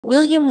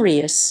William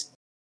Reiss.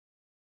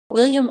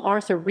 William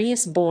Arthur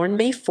Reiss, born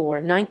May 4,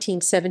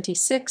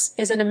 1976,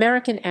 is an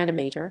American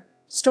animator,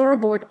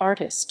 storyboard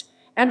artist,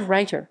 and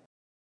writer.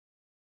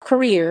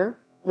 Career.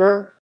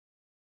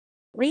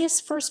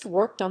 Reiss first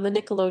worked on the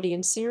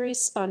Nickelodeon series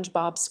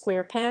SpongeBob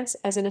SquarePants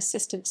as an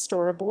assistant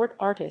storyboard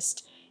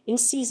artist in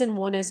Season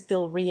 1 as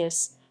Bill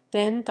Reiss,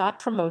 then got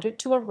promoted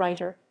to a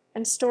writer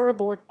and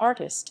storyboard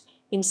artist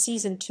in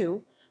Season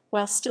 2,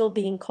 while still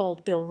being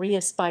called Bill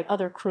Reiss by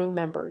other crew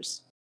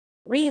members.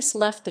 Reiss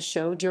left the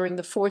show during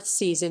the fourth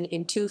season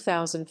in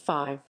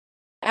 2005.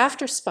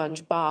 After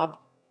SpongeBob,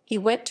 he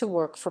went to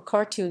work for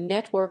Cartoon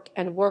Network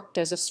and worked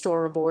as a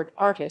storyboard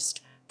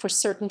artist for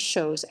certain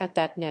shows at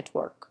that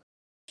network.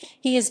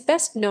 He is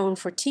best known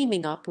for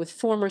teaming up with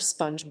former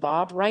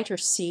SpongeBob writer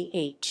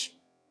C.H.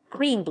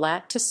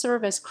 Greenblatt to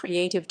serve as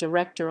creative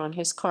director on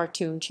his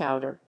cartoon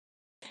Chowder.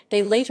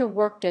 They later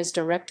worked as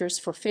directors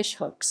for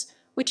Fishhooks,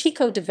 which he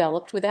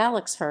co-developed with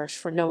Alex Hirsch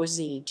for Noah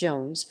Z.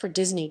 Jones for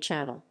Disney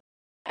Channel.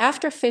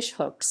 After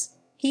Fishhooks,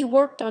 he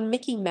worked on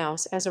Mickey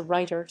Mouse as a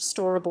writer,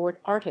 storyboard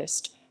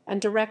artist,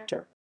 and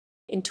director.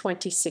 In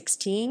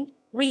 2016,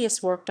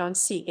 Reiss worked on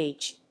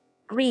C.H.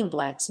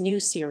 Greenblatt's new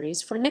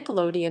series for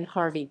Nickelodeon,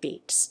 Harvey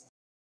Beaks.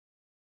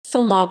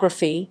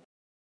 Filmography.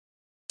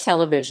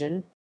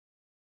 Television.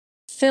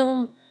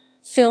 Film.